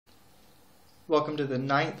Welcome to the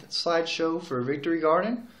 9th slideshow for Victory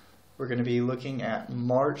Garden. We're going to be looking at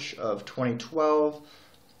March of 2012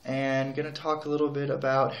 and going to talk a little bit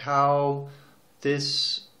about how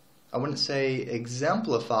this, I wouldn't say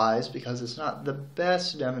exemplifies because it's not the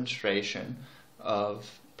best demonstration of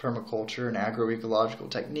permaculture and agroecological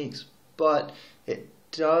techniques, but it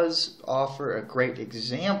does offer a great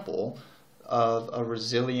example of a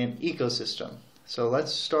resilient ecosystem. So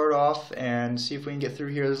let's start off and see if we can get through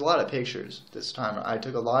here. There's a lot of pictures this time. I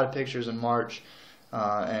took a lot of pictures in March,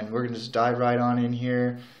 and we're going to just dive right on in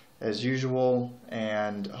here as usual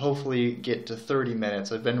and hopefully get to 30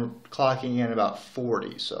 minutes. I've been clocking in about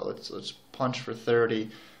 40, so let's punch for 30.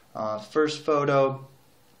 First photo,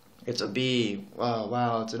 it's a bee.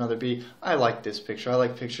 Wow, it's another bee. I like this picture. I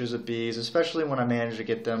like pictures of bees, especially when I manage to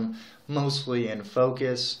get them mostly in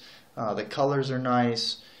focus. The colors are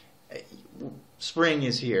nice. Spring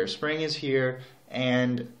is here,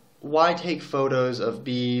 and why take photos of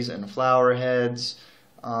bees and flower heads?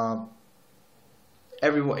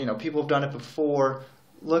 Everyone, people have done it before.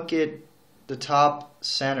 Look at the top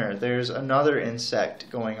center. There's another insect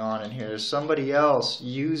going on in here. There's somebody else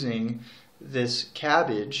using this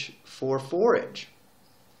cabbage for forage.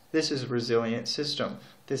 This is a resilient system.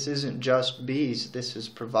 This isn't just bees. This is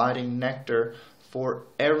providing nectar for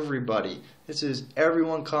everybody. This is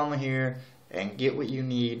everyone come here and get what you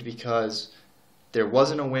need because there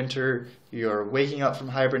wasn't a winter. You're waking up from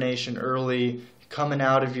hibernation early, coming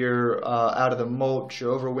out of the mulch,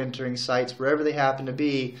 your overwintering sites, wherever they happen to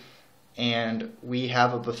be, and we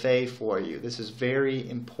have a buffet for you. This is very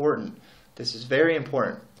important. This is very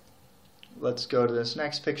important. Let's go to this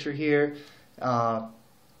next picture here.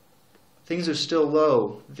 Things are still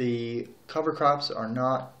low. The cover crops are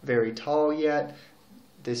not very tall yet.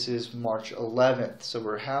 This is March 11th, so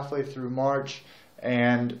we're halfway through March,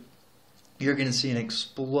 and you're going to see an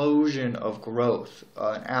explosion of growth,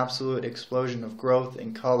 an absolute explosion of growth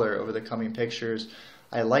in color over the coming pictures.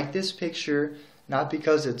 I like this picture not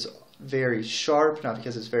because it's very sharp, not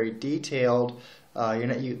because it's very detailed.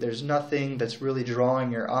 There's nothing that's really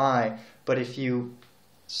drawing your eye, but if you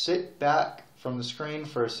sit back from the screen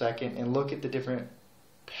for a second and look at the different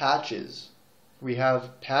patches, we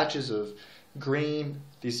have patches of green,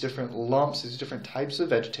 these different lumps, these different types of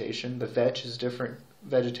vegetation. The vetch is different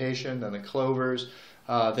vegetation than the clovers.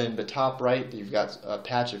 Then the top right, you've got a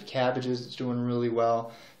patch of cabbages that's doing really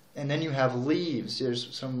well. And then you have leaves.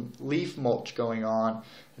 There's some leaf mulch going on.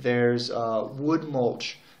 There's wood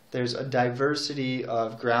mulch. There's a diversity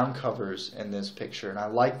of ground covers in this picture, and I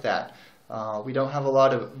like that. We don't have a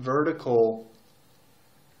lot of vertical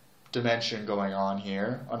dimension going on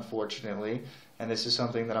here, unfortunately, and this is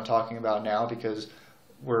something that I'm talking about now because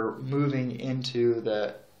we're moving into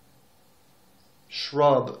the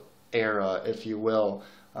shrub era, if you will.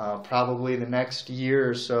 Probably the next year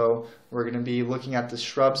or so we're going to be looking at the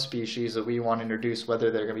shrub species that we want to introduce, whether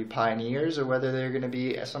they're going to be pioneers or whether they're going to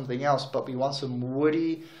be something else, but we want some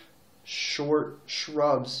woody short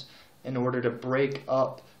shrubs in order to break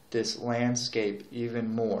up this landscape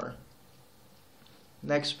even more.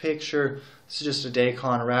 Next picture, this is just a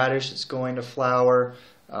daikon radish. It's going to flower.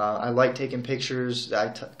 I like taking pictures. I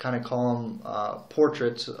kind of call them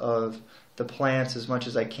portraits of the plants as much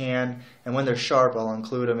as I can, and when they're sharp I'll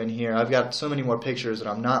include them in here. I've got so many more pictures that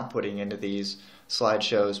I'm not putting into these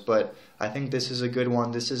slideshows, but I think this is a good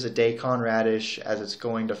one. This is a daikon radish as it's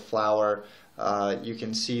going to flower. You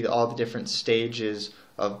can see all the different stages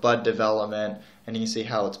of bud development, and you can see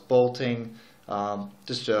how it's bolting.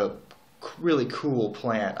 Just a really cool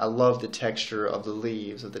plant. I love the texture of the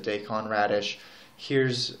leaves of the daikon radish.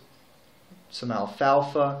 Here's some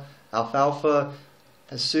alfalfa. Alfalfa,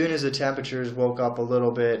 as soon as the temperatures woke up a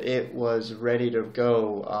little bit, it was ready to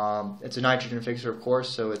go. It's a nitrogen fixer, of course,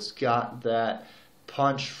 so it's got that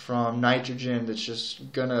punch from nitrogen that's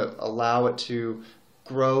just going to allow it to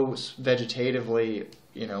grow vegetatively,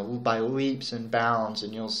 by leaps and bounds,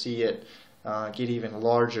 and you'll see it get even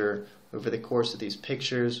larger over the course of these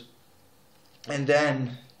pictures. And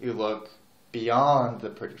then you look beyond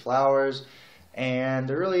the pretty flowers, and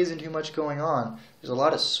there really isn't too much going on. There's a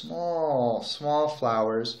lot of small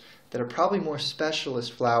flowers that are probably more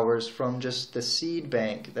specialist flowers from just the seed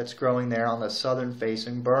bank that's growing there on the southern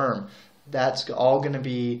facing berm. That's all going to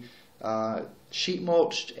be sheet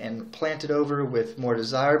mulched and planted over with more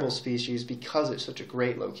desirable species because it's such a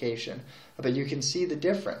great location. But you can see the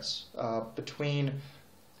difference between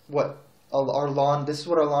what our lawn, this is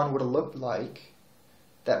what our lawn would have looked like.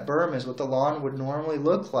 That berm is what the lawn would normally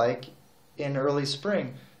look like in early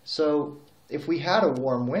spring. So if we had a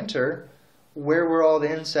warm winter, where were all the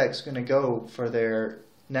insects going to go for their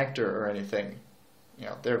nectar or anything?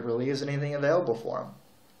 there really isn't anything available for them.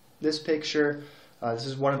 This picture, this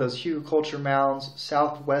is one of those hugelkultur mounds,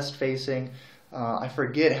 southwest facing. I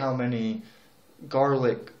forget how many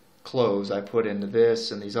garlic cloves I put into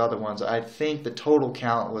this and these other ones. I think the total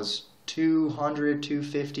count was 200,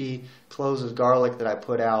 250 cloves of garlic that I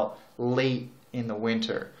put out late in the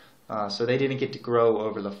winter. So they didn't get to grow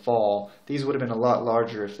over the fall. These would have been a lot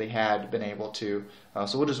larger if they had been able to.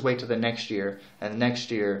 So we'll just wait till the next year, and next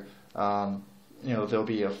year, they'll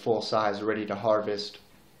be a full size, ready to harvest.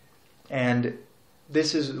 And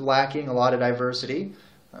this is lacking a lot of diversity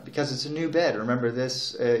because it's a new bed. Remember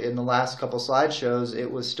this, in the last couple slideshows, it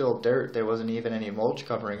was still dirt. There wasn't even any mulch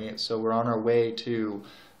covering it. So we're on our way to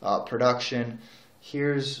production.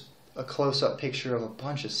 Here's a close-up picture of a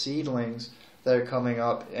bunch of seedlings that are coming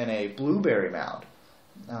up in a blueberry mound.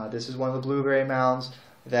 This is one of the blueberry mounds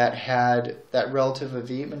that had that relative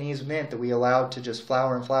Vietnamese mint that we allowed to just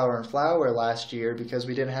flower and flower and flower last year because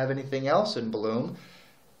we didn't have anything else in bloom.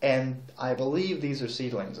 And I believe these are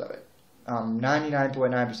seedlings of it.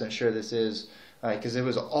 99.9% sure this is, because it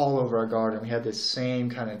was all over our garden. We had this same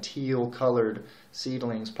kind of teal colored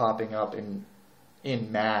seedlings popping up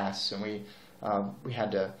in mass, and we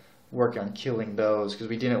had to work on killing those because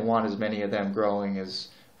we didn't want as many of them growing as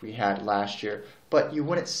we had last year. But you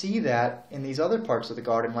wouldn't see that in these other parts of the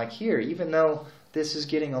garden like here. Even though this is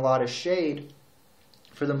getting a lot of shade,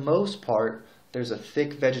 for the most part there's a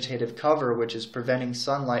thick vegetative cover which is preventing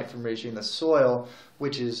sunlight from reaching the soil,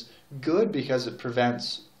 which is good because it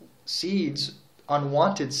prevents seeds,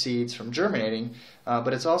 unwanted seeds, from germinating,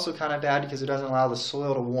 but it's also kind of bad because it doesn't allow the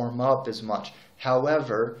soil to warm up as much.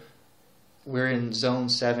 However, we're in zone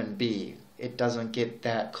 7B. It doesn't get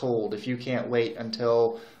that cold. If you can't wait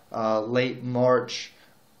until late March,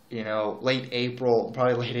 late April,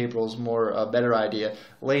 probably late April is more a better idea,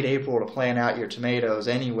 late April to plant out your tomatoes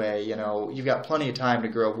anyway, you've got plenty of time to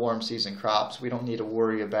grow warm season crops. We don't need to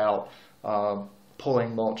worry about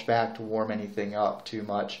pulling mulch back to warm anything up too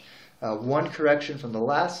much. One correction from the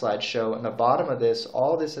last slideshow, in the bottom of this,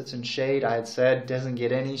 all this that's in shade, I had said doesn't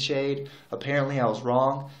get any shade. Apparently I was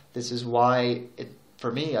wrong. This is why,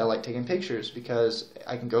 for me, I like taking pictures, because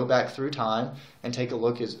I can go back through time and take a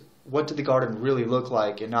look at what did the garden really look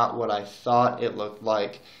like and not what I thought it looked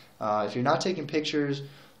like. If you're not taking pictures,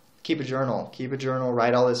 keep a journal. Keep a journal,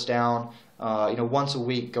 write all this down. Once a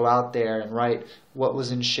week, go out there and write what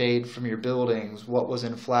was in shade from your buildings, what was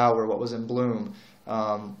in flower, what was in bloom.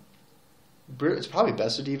 It's probably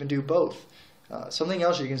best to even do both. Something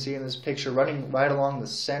else you can see in this picture, running right along the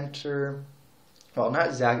center, well, not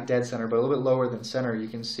exact dead center, but a little bit lower than center, you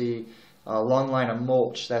can see a long line of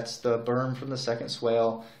mulch. That's the berm from the second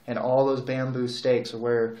swale, and all those bamboo stakes are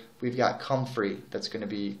where we've got comfrey that's going to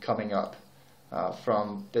be coming up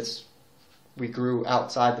from this. We grew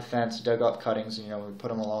outside the fence, dug up cuttings, and we put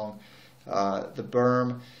them along the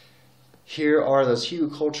berm. Here are those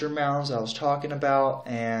hugelkultur mounds I was talking about,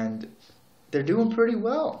 and they're doing pretty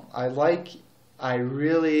well. I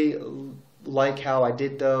really like how I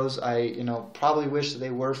did those. I probably wish that they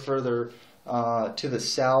were further to the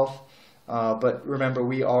south, but remember,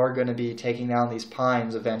 we are going to be taking down these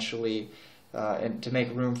pines eventually, and to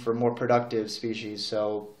make room for more productive species.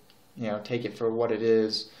 So take it for what it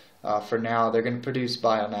is. For now, they're going to produce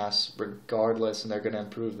biomass regardless, and they're going to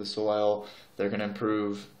improve the soil. They're going to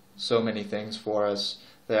improve so many things for us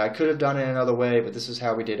that I could have done it another way, but this is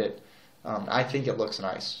how we did it. I think it looks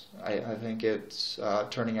nice. I think it's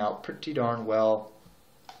turning out pretty darn well.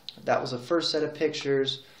 That was the first set of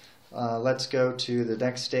pictures. Let's go to the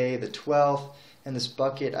next day, the 12th. In this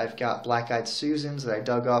bucket, I've got black-eyed Susans that I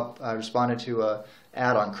dug up. I responded to an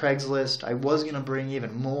ad on Craigslist. I was going to bring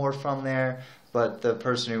even more from there, but the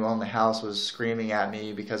person who owned the house was screaming at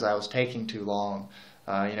me because I was taking too long.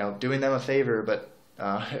 Doing them a favor, but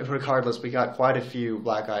regardless, we got quite a few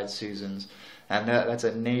black-eyed Susans. And that's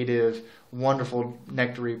a native, wonderful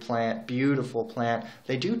nectary plant, beautiful plant.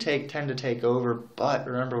 They do tend to take over, but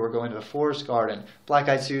remember, we're going to the forest garden.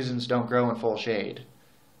 Black-eyed Susans don't grow in full shade.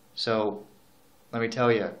 So let me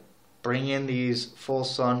tell you, bring in these full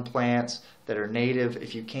sun plants that are native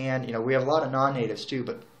if you can. We have a lot of non-natives too,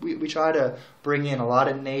 but we try to bring in a lot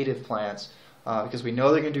of native plants because we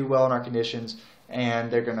know they're going to do well in our conditions, and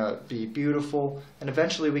they're going to be beautiful. And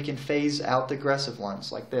eventually we can phase out the aggressive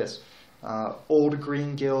ones like this. Old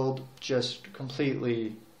green gild, just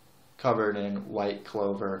completely covered in white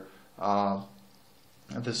clover.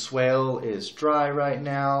 The swale is dry right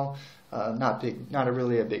now. Not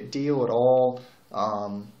really a big deal at all.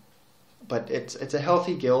 But it's a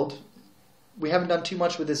healthy gild. We haven't done too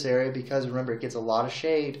much with this area because remember, it gets a lot of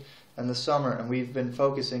shade in the summer, and we've been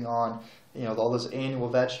focusing on all those annual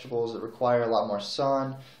vegetables that require a lot more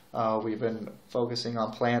sun. We've been focusing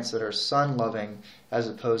on plants that are sun-loving as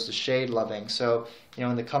opposed to shade-loving. So,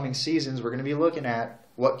 in the coming seasons, we're going to be looking at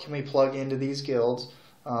what can we plug into these guilds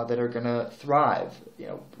that are going to thrive.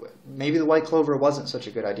 Maybe the white clover wasn't such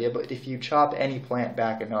a good idea, but if you chop any plant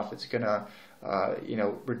back enough, it's going to,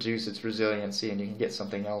 reduce its resiliency, and you can get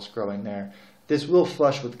something else growing there. This will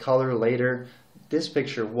flush with color later. This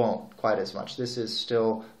picture won't quite as much. This is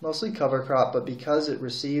still mostly cover crop, but because it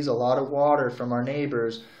receives a lot of water from our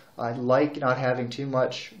neighbors, I like not having too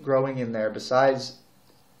much growing in there. Besides,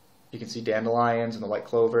 you can see dandelions and the white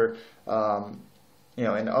clover,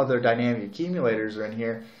 and other dynamic accumulators are in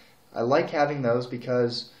here. I like having those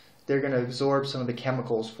because they're going to absorb some of the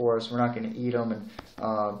chemicals for us. We're not going to eat them,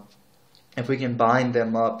 and if we can bind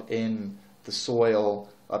them up in the soil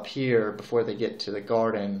up here before they get to the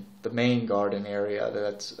garden, the main garden area,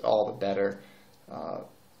 that's all the better.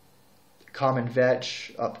 Common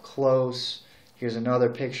vetch up close. Here's another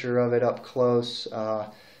picture of it up close.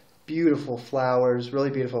 Beautiful flowers, really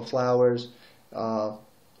beautiful flowers.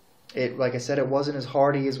 Like I said, it wasn't as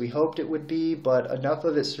hardy as we hoped it would be, but enough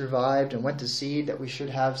of it survived and went to seed that we should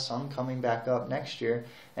have some coming back up next year.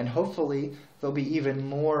 And hopefully there'll be even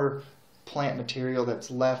more plant material that's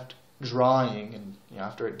left drying, and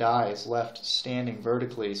after it dies, left standing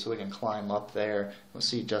vertically so we can climb up there. We'll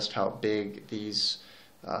see just how big these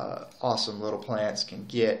awesome little plants can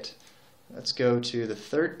get. Let's go to the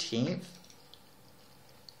 13th.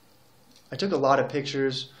 I took a lot of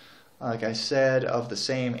pictures, like I said, of the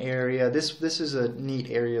same area. This is a neat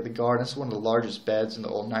area of the garden. It's one of the largest beds in the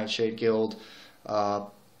old Nightshade Guild.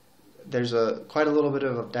 There's quite a little bit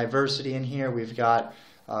of diversity in here. We've got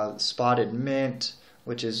spotted mint,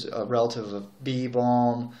 which is a relative of bee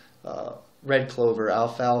balm, red clover,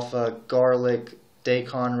 alfalfa, garlic,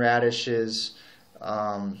 daikon radishes.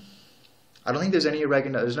 I don't think there's any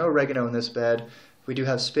oregano. There's no oregano in this bed. We do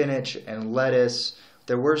have spinach and lettuce.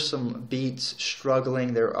 There were some beets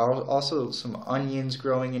struggling. There are also some onions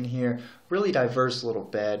growing in here. Really diverse little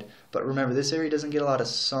bed. But remember, this area doesn't get a lot of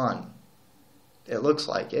sun. It looks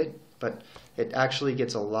like it, but it actually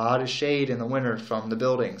gets a lot of shade in the winter from the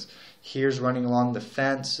buildings. Here's running along the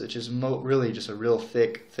fence, which is really just a real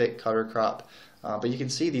thick cover crop. But you can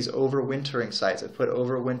see these overwintering sites. I put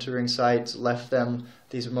overwintering sites, left them.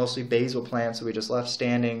 These are mostly basil plants that we just left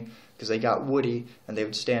standing because they got woody, and they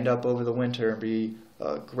would stand up over the winter and be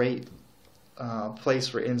a great place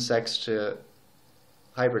for insects to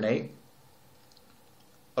hibernate.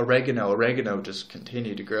 Oregano just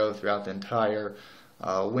continued to grow throughout the entire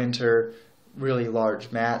winter. Really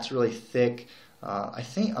large mats, really thick.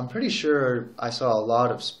 I'm pretty sure I saw a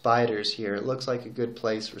lot of spiders here. It looks like a good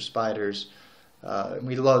place for spiders.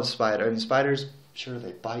 We love spiders. I mean, spiders, sure,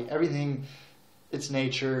 they bite everything. It's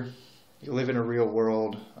nature. You live in a real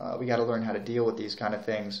world. We got to learn how to deal with these kind of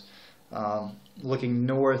things. Looking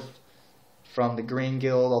north from the Green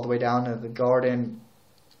Guild all the way down to the garden,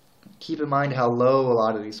 keep in mind how low a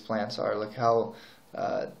lot of these plants are. Look how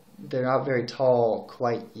they're not very tall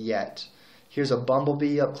quite yet. Here's a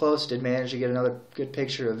bumblebee up close. Did manage to get another good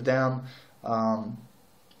picture of them.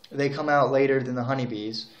 They come out later than the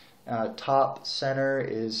honeybees. Top center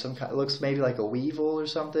is some kind. It looks maybe like a weevil or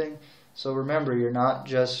something. So remember, you're not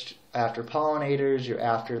just after pollinators. You're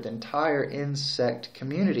after the entire insect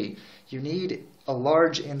community. You need a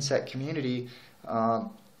large insect community.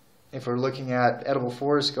 If we're looking at edible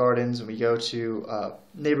forest gardens and we go to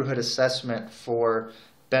neighborhood assessment for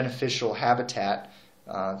beneficial habitat,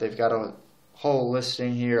 they've got a whole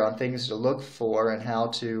listing here on things to look for and how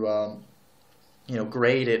to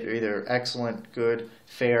grade it, either excellent, good,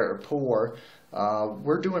 fair, or poor.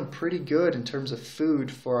 We're doing pretty good in terms of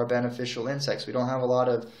food for our beneficial insects. We don't have a lot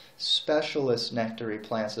of specialist nectary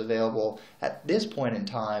plants available at this point in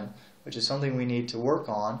time, which is something we need to work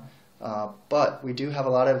on. But we do have a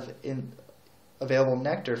lot of available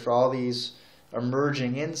nectar for all these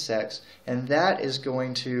emerging insects, and that is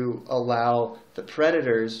going to allow the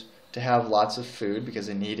predators to have lots of food because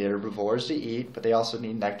they need herbivores to eat, but they also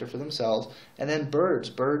need nectar for themselves. And then birds.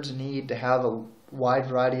 Birds need to have a wide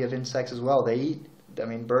variety of insects as well.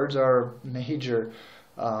 Birds are a major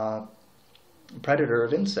predator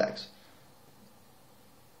of insects.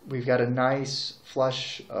 We've got a nice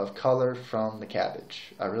flush of color from the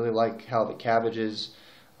cabbage. I really like how the cabbages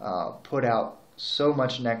put out so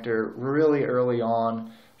much nectar really early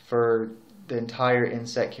on for the entire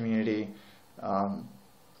insect community,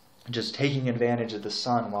 just taking advantage of the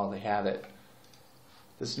sun while they have it.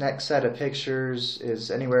 This next set of pictures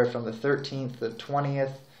is anywhere from the 13th to the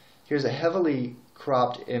 20th. Here's a heavily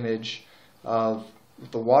cropped image of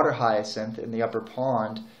the water hyacinth in the upper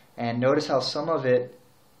pond, And notice how some of it,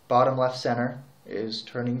 bottom left center, is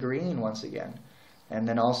turning green once again. And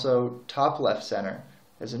then also top left center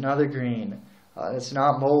is another green. It's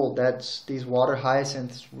not mold, that's these water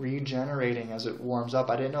hyacinths regenerating as it warms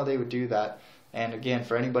up. I didn't know they would do that. And again,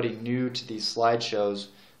 for anybody new to these slideshows,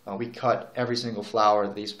 we cut every single flower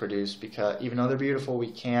that these produce, because even though they're beautiful,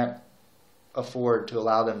 we can't afford to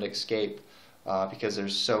allow them to escape because they're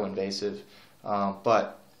so invasive.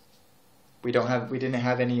 But we didn't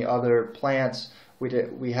have any other plants.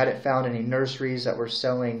 We hadn't found any nurseries that were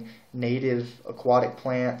selling native aquatic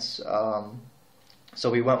plants. So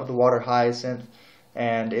we went with the water hyacinth,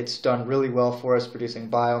 and it's done really well for us, producing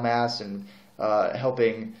biomass and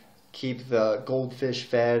helping keep the goldfish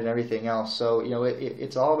fed and everything else. So,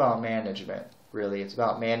 it's all about management, really. It's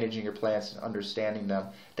about managing your plants and understanding them.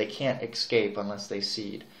 They can't escape unless they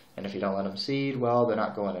seed. And if you don't let them seed, well, they're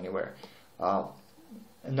not going anywhere.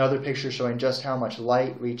 Another picture showing just how much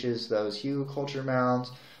light reaches those hugelkultur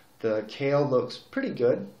mounds. The kale looks pretty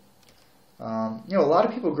good. A lot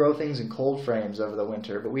of people grow things in cold frames over the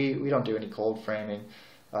winter, but we don't do any cold framing.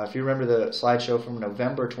 If you remember the slideshow from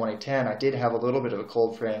November 2010, I did have a little bit of a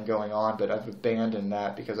cold frame going on, but I've abandoned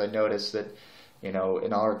that because I noticed that, in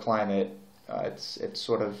our climate, it's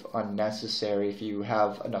sort of unnecessary. If you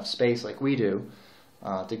have enough space like we do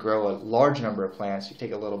to grow a large number of plants, you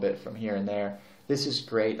take a little bit from here and there. This is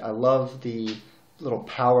great. I love the little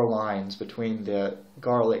power lines between the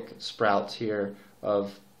garlic sprouts here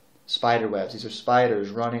of spider webs. These are spiders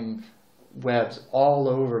running webs all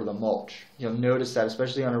over the mulch. You'll notice that,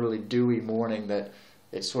 especially on a really dewy morning, that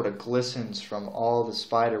it sort of glistens from all the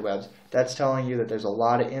spider webs. That's telling you that there's a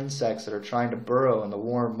lot of insects that are trying to burrow in the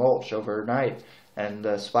warm mulch overnight, and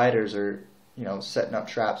the spiders are, setting up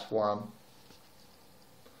traps for them.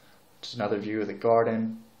 Just another view of the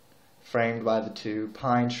garden, framed by the two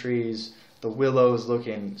pine trees. The willows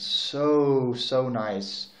looking so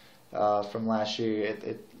nice from last year.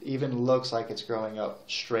 It even looks like it's growing up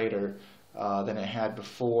straighter than it had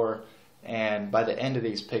before. And by the end of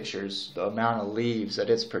these pictures, the amount of leaves that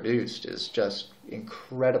it's produced is just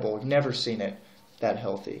incredible. We've never seen it that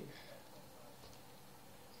healthy.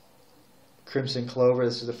 Crimson clover,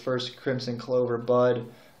 this is the first crimson clover bud.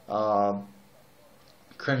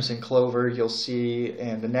 Crimson clover you'll see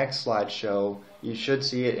in the next slideshow. You should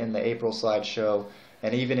see it in the April slideshow,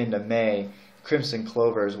 and even into May. Crimson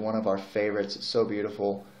clover is one of our favorites. It's so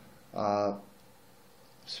beautiful.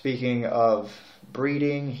 Speaking of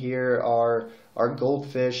breeding, here are our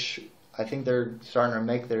goldfish. I think they're starting to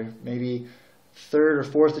make their maybe third or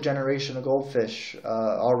fourth generation of goldfish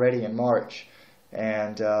already in March,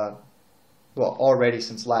 and already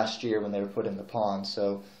since last year when they were put in the pond.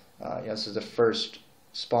 So this is the first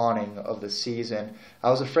spawning of the season. I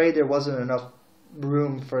was afraid there wasn't enough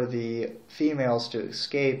room for the females to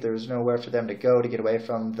escape. There was nowhere for them to go to get away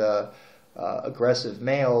from the aggressive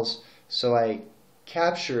males. So I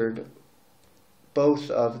captured both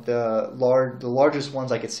of the largest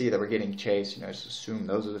ones I could see that were getting chased. I just assumed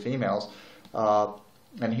those are the females.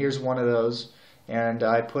 And here's one of those, and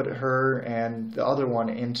I put her and the other one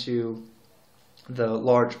into the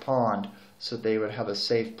large pond so they would have a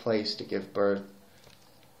safe place to give birth.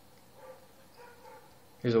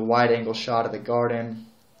 Here's a wide-angle shot of the garden.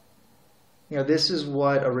 This is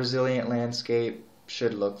what a resilient landscape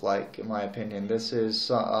should look like, in my opinion. This is,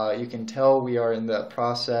 you can tell we are in the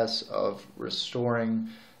process of restoring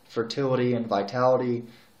fertility and vitality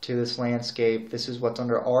to this landscape. This is what's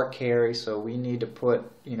under our care, so we need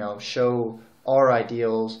to show our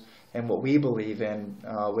ideals and what we believe in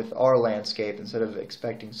with our landscape instead of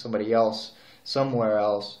expecting somebody else, somewhere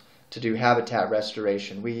else, to do habitat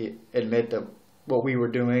restoration. We admit that what we were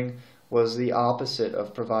doing was the opposite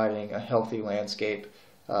of providing a healthy landscape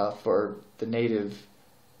for the native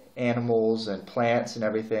animals and plants and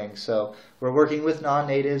everything. So we're working with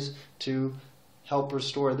non-natives to help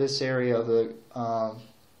restore this area of the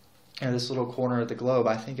this little corner of the globe.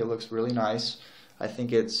 I think it looks really nice. I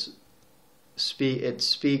think it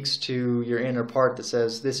speaks to your inner part that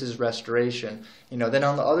says this is restoration. Then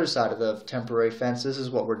on the other side of the temporary fence, this is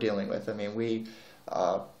what we're dealing with. I mean, we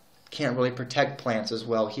can't really protect plants as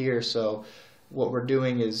well here, so what we're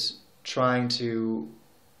doing is trying to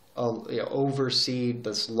overseed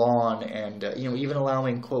this lawn and even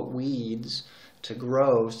allowing, quote, weeds to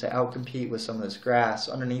grow to outcompete with some of this grass.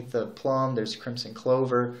 Underneath the plum there's crimson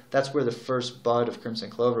clover. That's where the first bud of crimson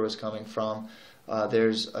clover was coming from.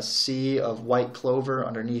 There's a sea of white clover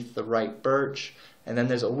underneath the right birch, and then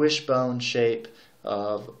there's a wishbone shape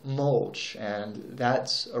of mulch, and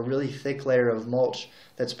that's a really thick layer of mulch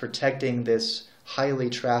that's protecting this highly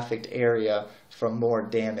trafficked area from more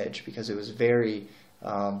damage, because it was very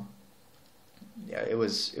Yeah, it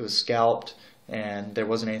was scalped, and there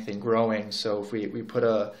wasn't anything growing. So if we put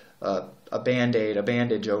a band-aid, a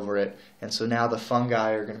bandage over it, and so now the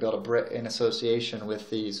fungi are going to be able to, in association with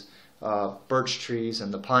these birch trees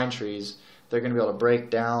and the pine trees, they're going to be able to break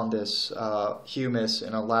down this humus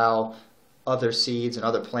and allow other seeds and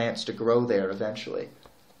other plants to grow there eventually.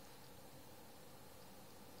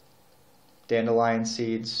 Dandelion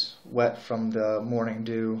seeds wet from the morning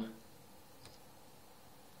dew.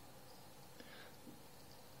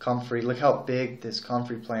 Comfrey, look how big this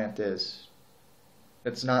comfrey plant is.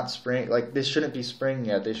 It's not spring, like this shouldn't be spring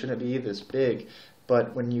yet, they shouldn't be this big,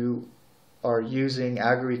 but when you are using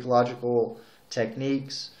agroecological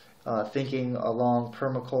techniques, thinking along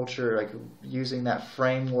permaculture, like using that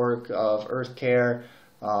framework of earth care,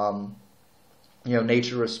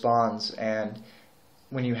 nature responds, and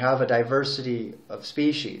when you have a diversity of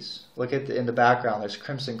species, look at in the background, there's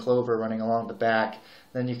crimson clover running along the back,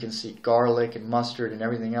 then you can see garlic and mustard and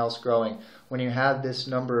everything else growing. When you have this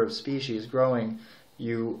number of species growing,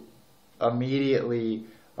 you immediately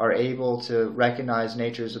are able to recognize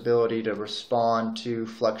nature's ability to respond to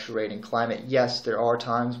fluctuating climate. Yes, there are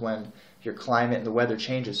times when your climate and the weather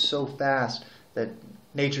changes so fast that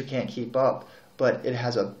nature can't keep up, but it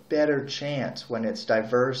has a better chance when it's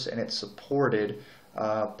diverse and it's supported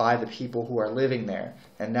by the people who are living there.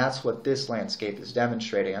 And that's what this landscape is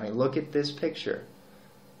demonstrating. I mean, look at this picture.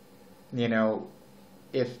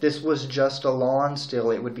 If this was just a lawn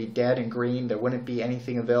still, it would be dead and green. There wouldn't be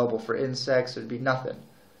anything available for insects. There'd be nothing.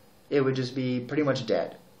 It would just be pretty much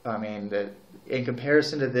dead. I mean, in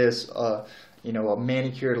comparison to this, a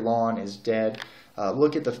manicured lawn is dead.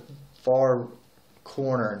 Look at the far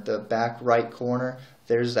corner, the back right corner.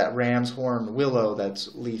 There's that ram's horn willow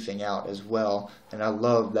that's leafing out as well, and I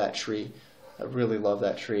love that tree. I really love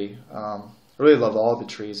that tree. I really love all the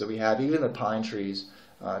trees that we have, even the pine trees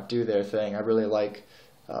do their thing. I really like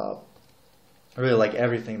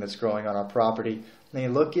everything that's growing on our property. I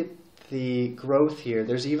mean, look at the growth here.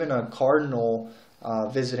 There's even a cardinal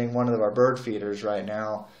visiting one of our bird feeders right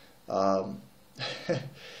now.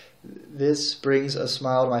 This brings a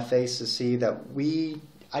smile to my face to see that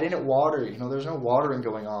I didn't water. There's no watering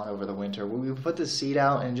going on over the winter. We put the seed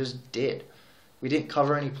out and just did. We didn't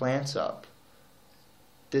cover any plants up.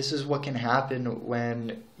 This is what can happen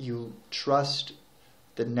when you trust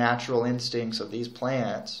the natural instincts of these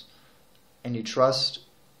plants, and you trust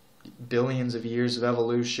billions of years of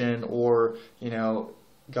evolution, or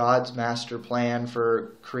God's master plan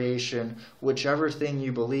for creation. Whichever thing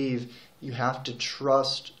you believe, you have to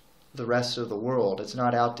trust the rest of the world. It's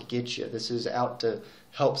not out to get you. This is out to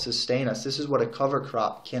help sustain us. This is what a cover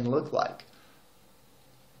crop can look like.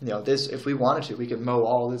 If we wanted to, we could mow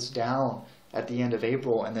all this down at the end of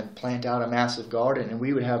April and then plant out a massive garden, and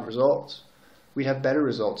we would have results. We'd have better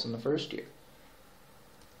results in the first year.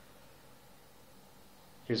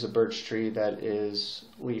 Here's a birch tree that is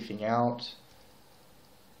leafing out.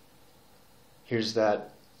 Here's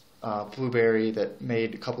that blueberry that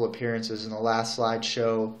made a couple appearances in the last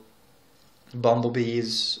slideshow.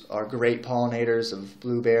 Bumblebees are great pollinators of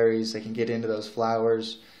blueberries. They can get into those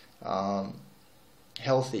flowers.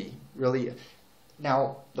 Healthy, really.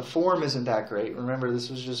 Now, the form isn't that great. Remember, this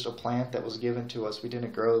was just a plant that was given to us. We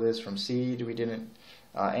didn't grow this from seed. We didn't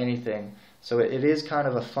anything. So it is kind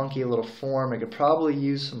of a funky little form. It could probably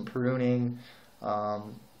use some pruning, but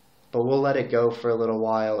we'll let it go for a little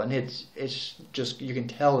while. And it's just, you can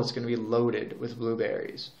tell it's going to be loaded with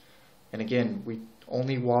blueberries. And again, we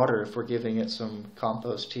only water if we're giving it some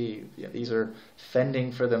compost tea. These are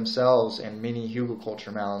fending for themselves in mini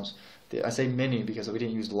hugelkultur mounds. I say mini because we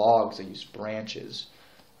didn't use logs, I used branches,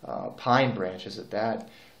 pine branches at that.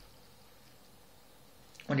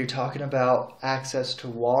 When you're talking about access to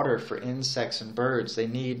water for insects and birds, they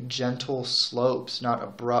need gentle slopes, not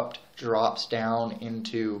abrupt drops down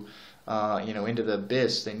into the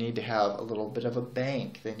abyss. They need to have a little bit of a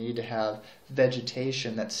bank. They need to have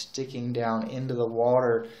vegetation that's sticking down into the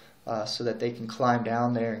water so that they can climb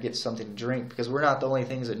down there and get something to drink, because we're not the only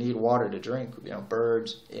things that need water to drink.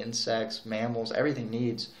 Birds, insects, mammals, everything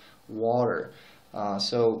needs water.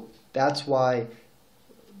 So that's why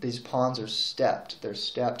these ponds are stepped. They're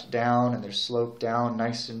stepped down and they're sloped down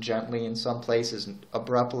nice and gently in some places, and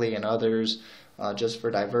abruptly in others, just for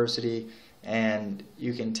diversity. And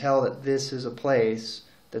you can tell that this is a place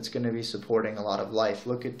that's going to be supporting a lot of life.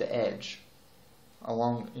 Look at the edge.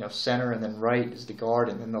 Along center and then right is the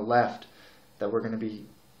garden, and the left that we're going to be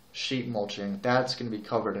sheet mulching, that's going to be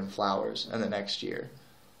covered in flowers in the next year.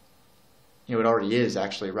 It already is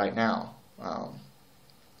actually right now.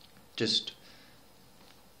 Just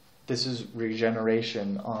This is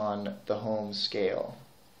regeneration on the home scale.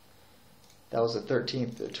 That was the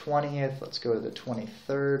 13th to the 20th. Let's go to the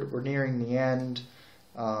 23rd. We're nearing the end.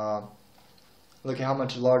 Look at how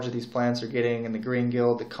much larger these plants are getting in the green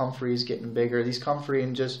gill. The comfrey is getting bigger. These comfrey,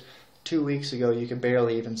 in just 2 weeks ago, you can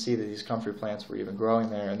barely even see that these comfrey plants were even growing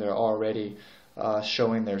there, and they're already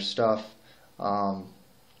showing their stuff.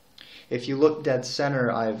 If you look dead center,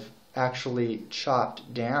 I've actually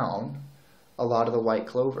chopped down a lot of the white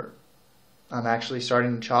clover. I'm actually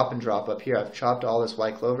starting to chop and drop up here. I've chopped all this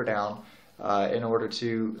white clover down in order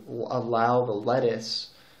to allow the lettuce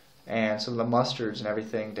and some of the mustards and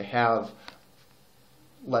everything to have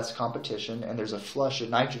less competition, and there's a flush of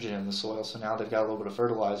nitrogen in the soil, so now they've got a little bit of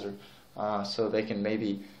fertilizer, so they can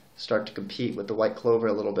maybe start to compete with the white clover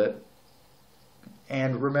a little bit.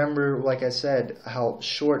 And remember, like I said, how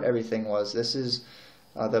short everything was. This is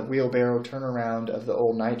the wheelbarrow turnaround of the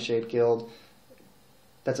old nightshade guild.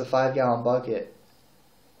 That's a 5-gallon bucket.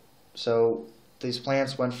 So these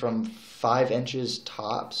plants went from 5 inches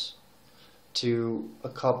tops to a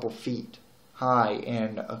couple feet high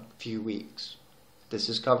in a few weeks. This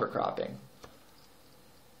is cover cropping.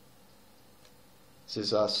 This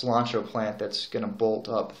is a cilantro plant that's going to bolt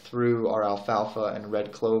up through our alfalfa and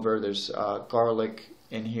red clover. There's garlic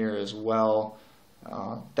in here as well.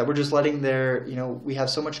 That we're just letting there, we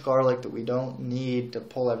have so much garlic that we don't need to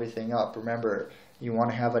pull everything up. Remember, you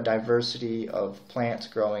want to have a diversity of plants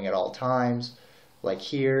growing at all times. Like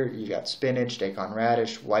here, you got spinach, daikon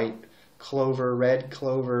radish, white clover, red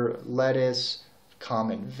clover, lettuce,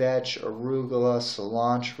 common vetch, arugula,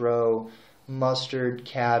 cilantro, mustard,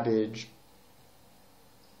 cabbage,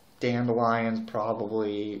 dandelions,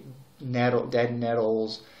 probably dead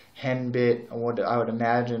nettles, henbit. I would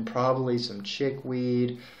imagine probably some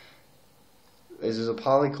chickweed. This is a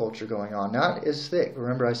polyculture going on, not as thick.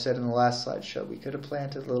 Remember, I said in the last slideshow we could have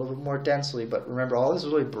planted a little bit more densely, but remember, all this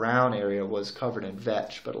really brown area was covered in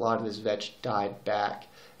vetch, but a lot of this vetch died back.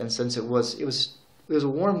 And since it was a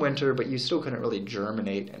warm winter, but you still couldn't really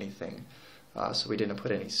germinate anything, so we didn't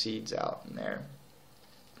put any seeds out in there.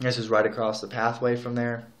 This is right across the pathway from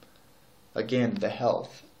there. Again, the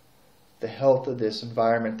health of this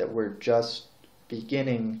environment that we're just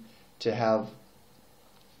beginning to have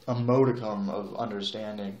a modicum of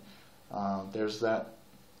understanding. There's that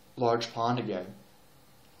large pond again.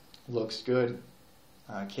 Looks good.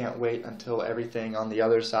 I can't wait until everything on the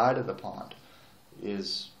other side of the pond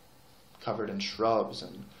is covered in shrubs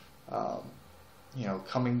and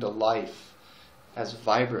coming to life as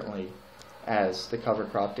vibrantly as the cover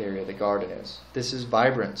cropped area of the garden is. This is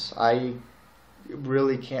vibrance. I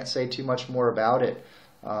really can't say too much more about it.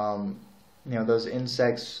 Those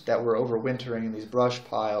insects that were overwintering in these brush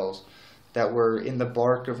piles, that were in the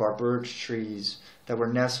bark of our birch trees, that were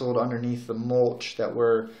nestled underneath the mulch, that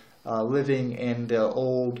were living in the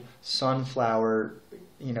old sunflower,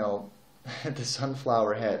 the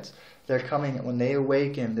sunflower heads. They're coming, when they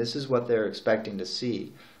awaken, this is what they're expecting to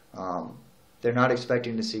see. They're not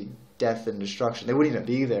expecting to see death and destruction. They wouldn't even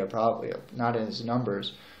be there, probably, not in its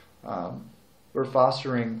numbers. We're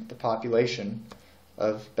fostering the population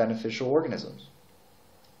of beneficial organisms.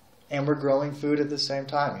 And we're growing food at the same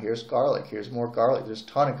time. Here's garlic. Here's more garlic. There's a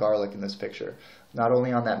ton of garlic in this picture. Not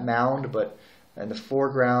only on that mound, but in the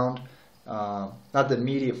foreground. Not the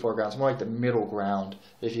immediate foreground. It's more like the middle ground.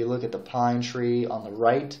 If you look at the pine tree on the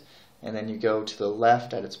right, and then you go to the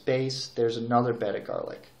left at its base, there's another bed of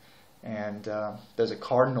garlic. And there's a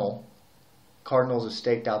cardinal. Cardinals have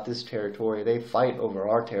staked out this territory. They fight over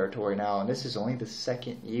our territory now, and this is only the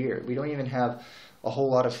second year. We don't even have a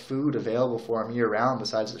whole lot of food available for them year-round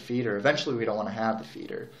besides the feeder. Eventually, we don't want to have the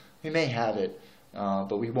feeder. We may have it,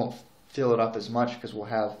 but we won't fill it up as much because we'll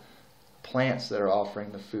have plants that are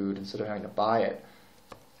offering the food instead of having to buy it.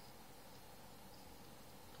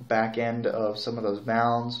 Back end of some of those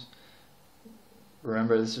mounds.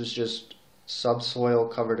 Remember, this is just subsoil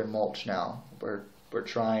covered in mulch now. We're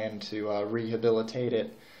trying to rehabilitate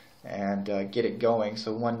it and get it going.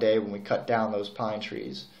 So one day when we cut down those pine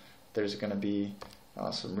trees, there's going to be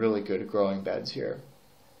some really good growing beds here.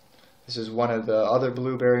 This is one of the other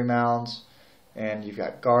blueberry mounds, and you've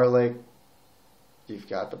got garlic, you've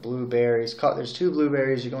got the blueberries. There's 2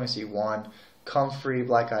 blueberries, you can only see one. Comfrey,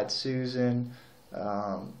 black-eyed Susan,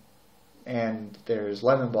 and there's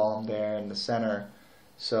lemon balm there in the center.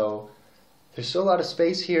 So there's still a lot of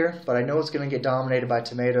space here, but I know it's going to get dominated by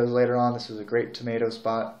tomatoes later on. This is a great tomato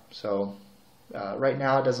spot. So right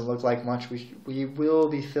now it doesn't look like much. We will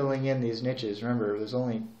be filling in these niches. Remember, there's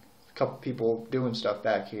only a couple people doing stuff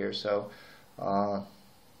back here. So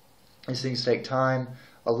these things take time.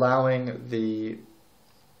 Allowing the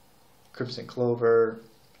crimson clover,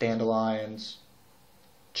 dandelions,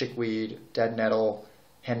 chickweed, dead nettle,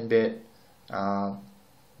 henbit,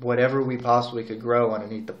 whatever we possibly could grow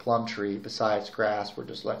underneath the plum tree besides grass. We're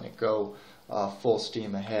just letting it go full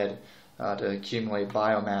steam ahead to accumulate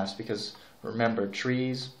biomass, because remember,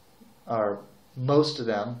 trees are, most of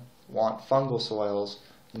them want fungal soils,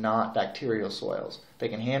 not bacterial soils. They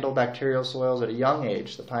can handle bacterial soils at a young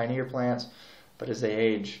age, the pioneer plants, but as they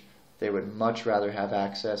age, they would much rather have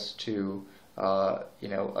access to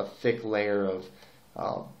a thick layer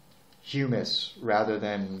of humus rather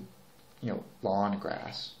than lawn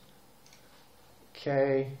grass.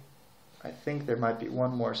 Okay, I think there might be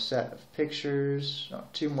one more set of pictures, no,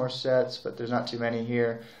 two more sets, but there's not too many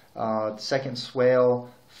here. Second swale,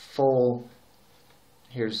 full.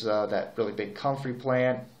 Here's that really big comfrey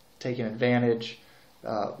plant, taking advantage.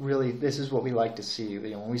 Really, this is what we like to see.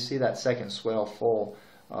 When we see that second swale full,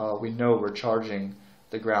 we know we're charging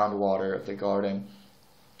the groundwater of the garden.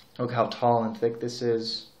 Look how tall and thick this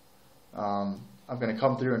is. I'm going to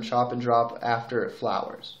come through and chop and drop after it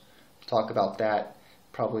flowers. Talk about that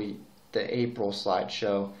probably the April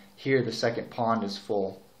slideshow. Here the second pond is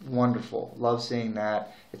full. Wonderful. Love seeing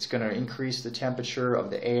that. It's going to increase the temperature of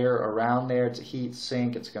the air around there. It's a heat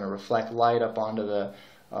sink. It's going to reflect light up onto the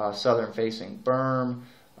southern facing berm.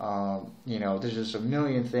 There's just a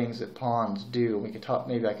million things that ponds do. We could talk.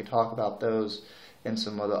 Maybe I could talk about those in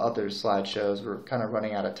some of the other slideshows. We're kind of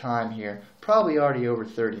running out of time here. Probably already over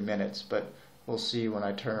 30 minutes, but we'll see when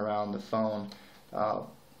I turn around the phone.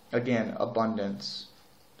 Again, abundance.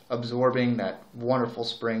 Absorbing that wonderful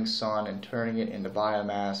spring sun and turning it into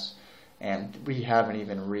biomass, and we haven't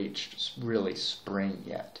even reached really spring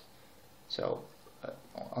yet. So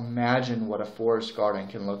imagine what a forest garden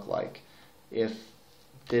can look like if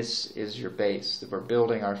this is your base, that we're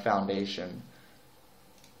building our foundation.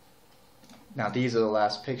 Now these are the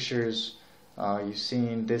last pictures. You've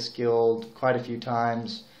seen this guild quite a few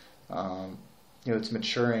times. It's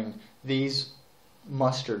maturing. These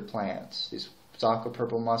mustard plants, these aqua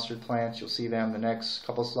purple mustard plants, you'll see them the next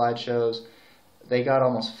couple slideshows. They got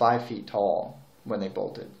almost 5 feet tall when they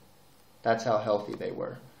bolted. That's how healthy they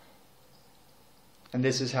were. And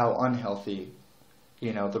this is how unhealthy,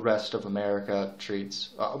 the rest of America treats.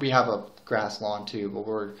 We have a grass lawn too, but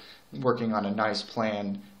we're working on a nice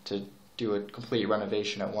plan to do a complete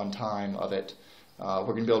renovation at one time of it. We're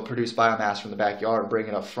going to be able to produce biomass from the backyard, bring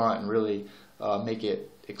it up front, and really make it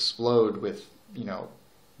explode with,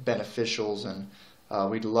 beneficials, and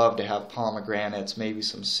we'd love to have pomegranates, maybe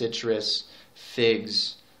some citrus,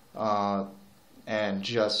 figs, and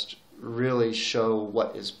just really show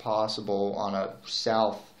what is possible on a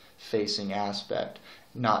south-facing aspect,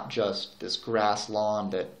 not just this grass lawn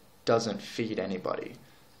that doesn't feed anybody.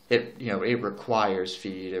 It requires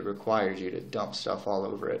feed. It requires you to dump stuff all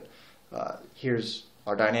over it. Here's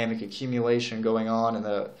our dynamic accumulation going on in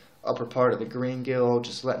the upper part of the green gill,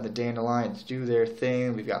 just letting the dandelions do their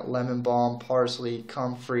thing. We've got lemon balm, parsley,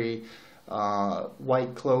 comfrey,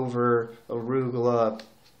 white clover, arugula.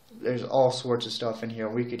 There's all sorts of stuff in here.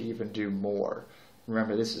 We could even do more.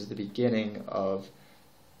 Remember, this is the beginning of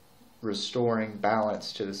restoring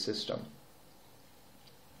balance to the system.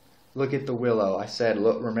 Look at the willow. I said,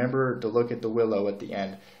 look, remember to look at the willow at the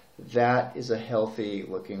end. That is a healthy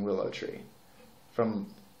looking willow tree.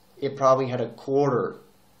 It probably had a quarter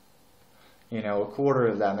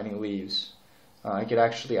of that many leaves.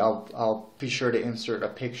 I'll be sure to insert a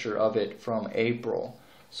picture of it from April,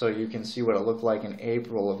 so you can see what it looked like in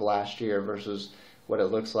April of last year versus what it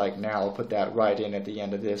looks like now. I'll put that right in at the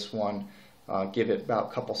end of this one. Give it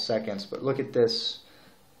about a couple seconds, but look at this.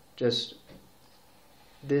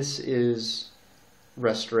 This is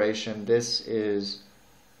restoration. This is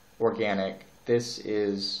organic. This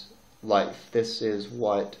is life. This is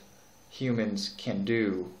what humans can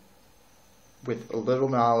do with a little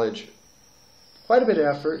knowledge. Quite a bit of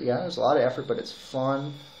effort. Yeah, there's a lot of effort, but it's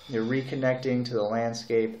fun. You're reconnecting to the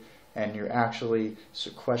landscape, and you're actually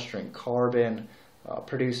sequestering carbon,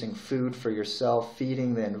 producing food for yourself,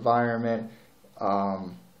 feeding the environment.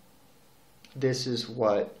 This is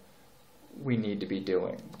what we need to be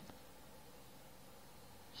doing.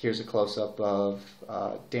 Here's a close-up of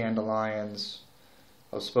dandelions.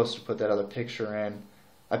 I was supposed to put that other picture in.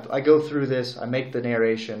 I go through this, I make the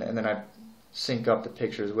narration, and then I sync up the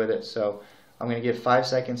pictures with it. So I'm going to give 5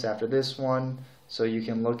 seconds after this one so you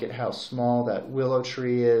can look at how small that willow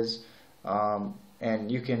tree is,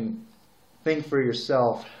 and you can think for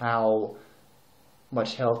yourself how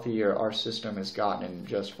much healthier our system has gotten in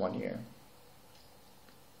just 1 year.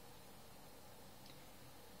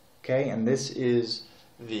 Okay, and this is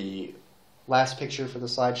the last picture for the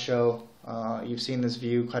slideshow. You've seen this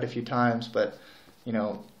view quite a few times, but You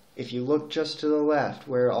know, if you look just to the left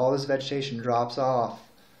where all this vegetation drops off,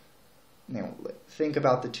 you know, think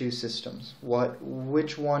about the two systems.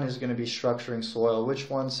 Which one is going to be structuring soil? Which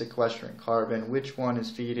one's sequestering carbon? Which one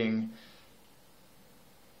is feeding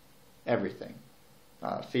everything?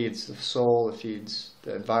 Feeds the soul, it feeds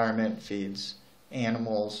the environment, feeds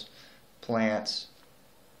animals, plants,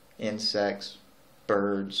 insects,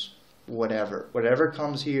 birds, whatever. Whatever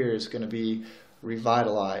comes here is going to be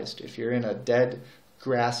revitalized. If you're in a dead,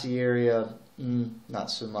 grassy area, not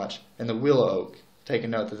so much. And the willow oak, take a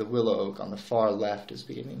note that the willow oak on the far left is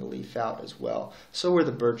beginning to leaf out as well. So were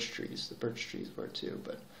the birch trees. The birch trees were too.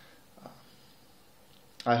 But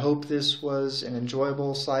I hope this was an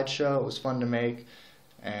enjoyable slideshow. It was fun to make.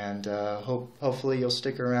 And hopefully you'll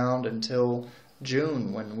stick around until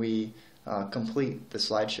June when we complete the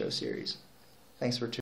slideshow series. Thanks for tuning in.